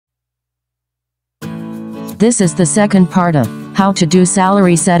This is the second part of how to do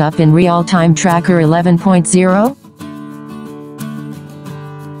salary setup in Realtime Tracker 11.0.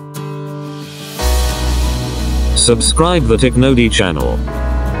 Subscribe the Technodi channel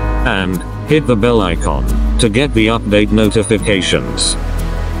and hit the bell icon to get the update notifications.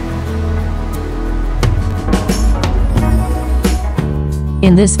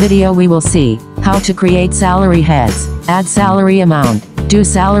 In this video we will see how to create salary heads, add salary amount, do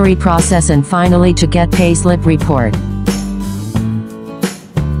salary process, and finally to get payslip report.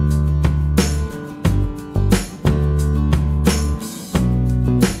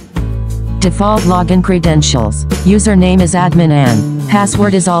 Default login credentials. Username is admin and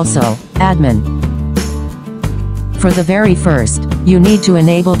password is also admin. For the very first, you need to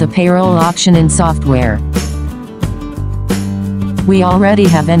enable the payroll option in software. We already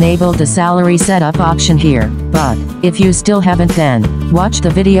have enabled the salary setup option here, but if you still haven't, then watch the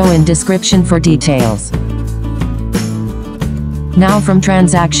video in description for details. Now from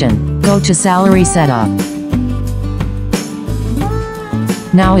transaction, go to salary setup.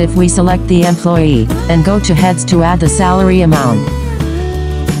 Now if we select the employee, and go to heads to add the salary amount.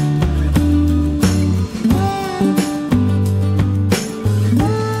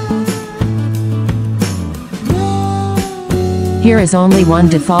 Here is only one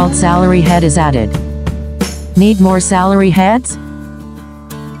default salary head is added. Need more salary heads?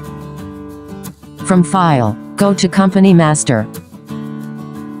 From File, go to Company Master.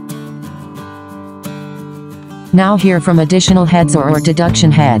 Now here from additional heads or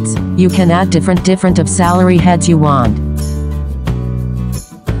deduction heads, you can add different of salary heads you want.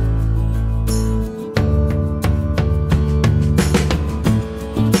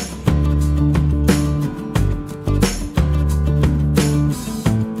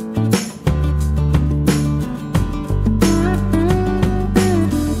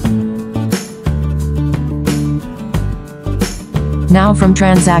 Now from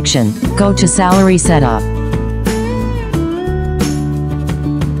transaction, go to salary setup.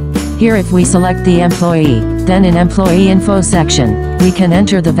 Here if we select the employee, then in employee info section, we can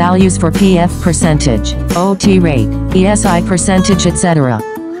enter the values for PF percentage, OT rate, ESI percentage, etc.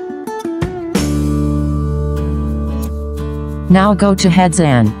 Now go to heads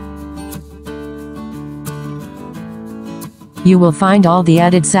and you will find all the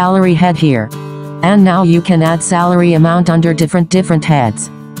added salary head here. And now you can add salary amount under different heads.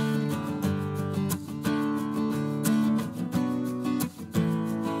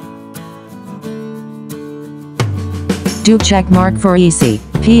 Do check mark for EC,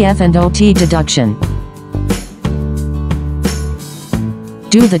 PF and OT deduction.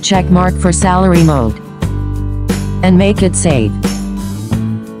 Do the check mark for salary mode. And make it save.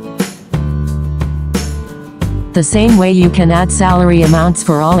 The same way you can add salary amounts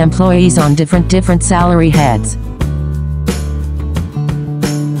for all employees on different salary heads.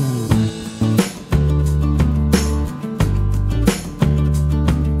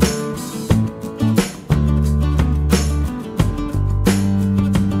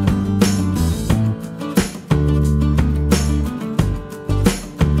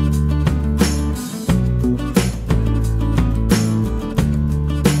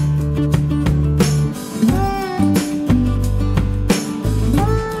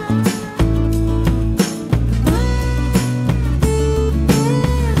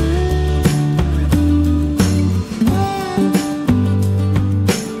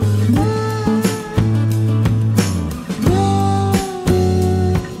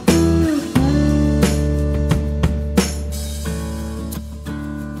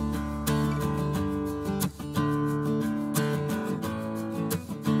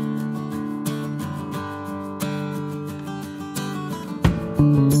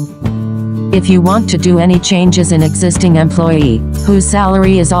 If you want to do any changes in existing employee, whose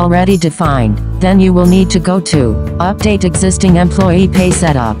salary is already defined, then you will need to go to Update Existing Employee Pay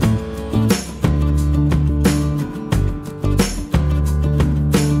Setup.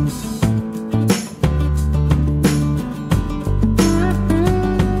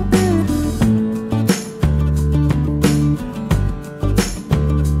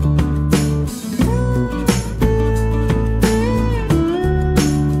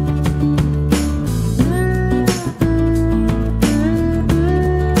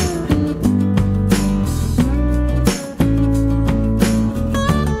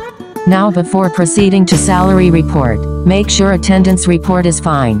 Now before proceeding to salary report, make sure attendance report is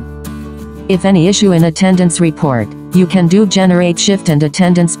fine. If any issue in attendance report, you can do generate shift and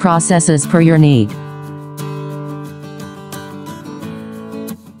attendance processes per your need.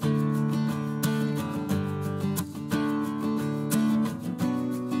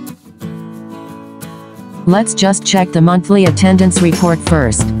 Let's just check the monthly attendance report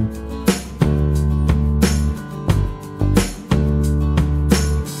first.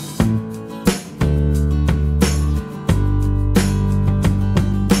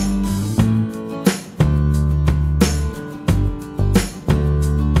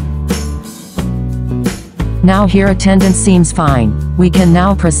 Now here attendance seems fine. We can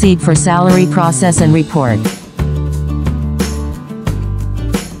now proceed for salary process and report.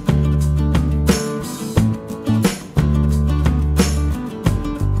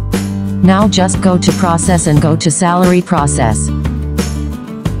 Now just go to process and go to salary process.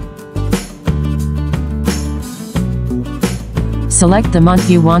 Select the month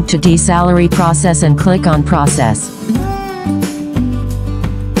you want to desalary process and click on process.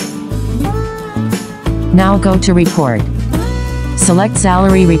 Now go to report. Select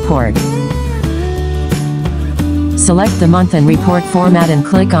salary report. Select the month and report format and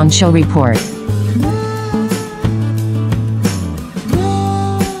click on show report.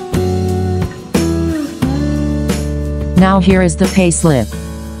 Now here is the pay slip.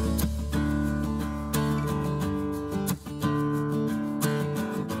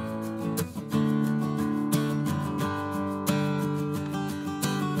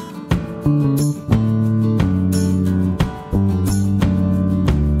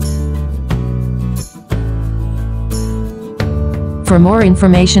 For more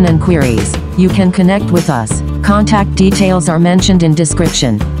information and queries, you can connect with us. Contact details are mentioned in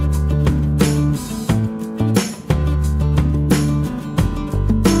description.